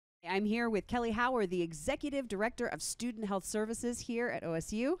I'm here with Kelly Howard, the Executive Director of Student Health Services here at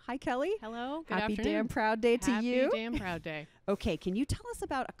OSU. Hi, Kelly. Hello. Good Happy afternoon. Damn Proud Day to you. Happy Damn Proud Day. Okay, can you tell us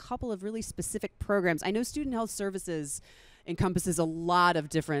about a couple of really specific programs? I know Student Health Services encompasses a lot of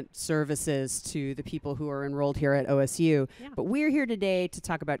different services to the people who are enrolled here at OSU, but we're here today to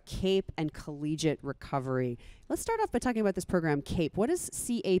talk about CAPE and collegiate recovery. Let's start off by talking about this program, CAPE. What does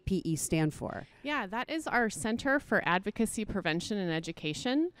CAPE stand for? Yeah, that is our Center for Advocacy, Prevention, and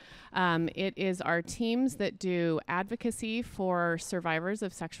Education. It is our teams that do advocacy for survivors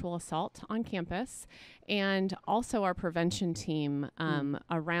of sexual assault on campus, and also our prevention team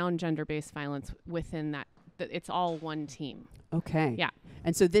around gender-based violence within that. It's all one team. Okay. Yeah.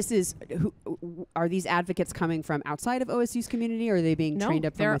 And so this is, are these advocates coming from outside of OSU's community, or are they being trained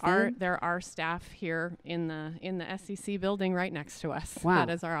up from within? There are staff here in the SEC building right next to us. Wow.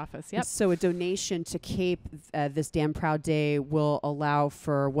 That is our office. Yep. So a donation to CAPE this Damn Proud Day will allow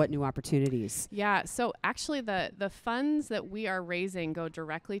for what new opportunities? Yeah, so actually the funds that we are raising go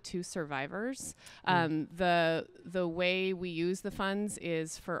directly to survivors. The way we use the funds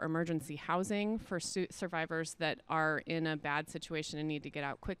is for emergency housing for survivors that are in a bad situation and need to get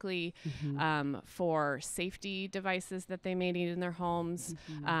out quickly, for safety devices that they may need in their homes,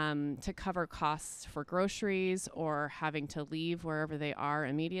 to cover costs for groceries or having to leave wherever they are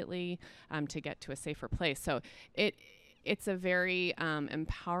immediately to get to a safer place. So it's a very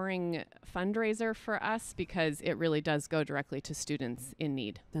empowering fundraiser for us because it really does go directly to students in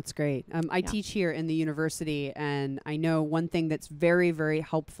need. That's great. I teach here in the university, and I know one thing that's very, very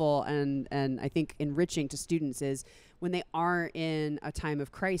helpful and I think enriching to students is when they are in a time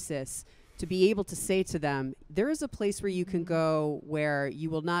of crisis, to be able to say to them, there is a place where you can go where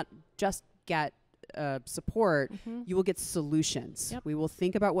you will not just get support, you will get solutions. We will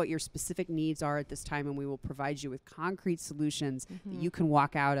think about what your specific needs are at this time, and we will provide you with concrete solutions that you can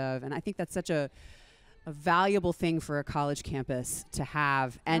walk out of. And I think that's such a valuable thing for a college campus to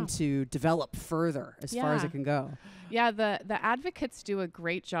have and to develop further as far as it can go. Yeah, the advocates do a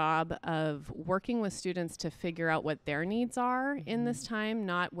great job of working with students to figure out what their needs are in this time,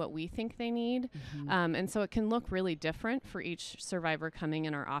 not what we think they need. And so it can look really different for each survivor coming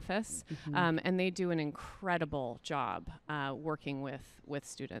in our office. And they do an incredible job working with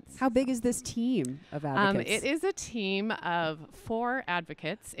students. How big is this team of advocates? It is a team of 4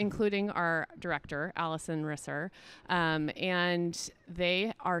 advocates, including our director, Allison Risser. And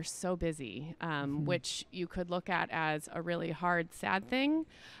they are so busy, which you could look at as a really hard, sad thing.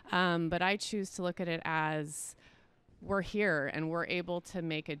 But I choose to look at it as we're here and we're able to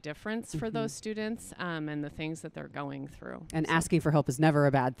make a difference for those students and the things that they're going through. And asking for help is never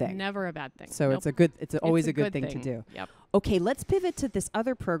a bad thing. Never a bad thing. So it's always a good thing to do. Yep. Okay, let's pivot to this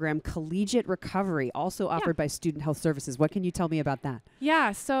other program, Collegiate Recovery, also offered by Student Health Services. What can you tell me about that?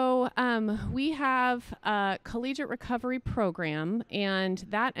 Yeah, so we have a Collegiate Recovery program, and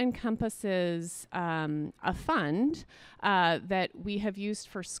that encompasses a fund that we have used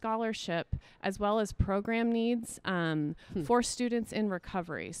for scholarship as well as program needs for students in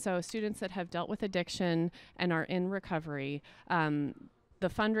recovery. So students that have dealt with addiction and are in recovery. The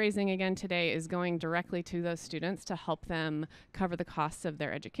fundraising again today is going directly to those students to help them cover the costs of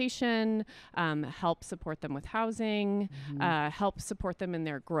their education, help support them with housing, help support them in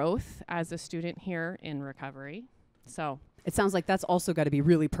their growth as a student here in recovery. So it sounds like that's also got to be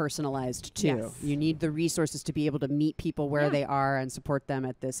really personalized too. Yes. You need the resources to be able to meet people where they are and support them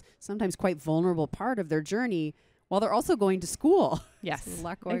at this sometimes quite vulnerable part of their journey while they're also going to school. Yes, There's a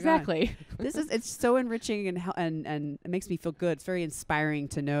lot going exactly. on. It's so enriching and it makes me feel good. It's very inspiring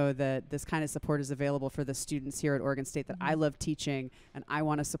to know that this kind of support is available for the students here at Oregon State that I love teaching and I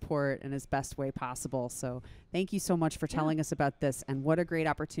want to support in its best way possible. So thank you so much for telling us about this, and what a great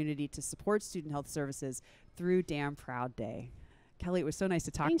opportunity to support Student Health Services through Damn Proud Day. Kelly, it was so nice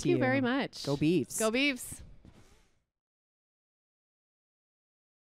to talk to you. Thank you very much. Go Beavs. Go Beavs.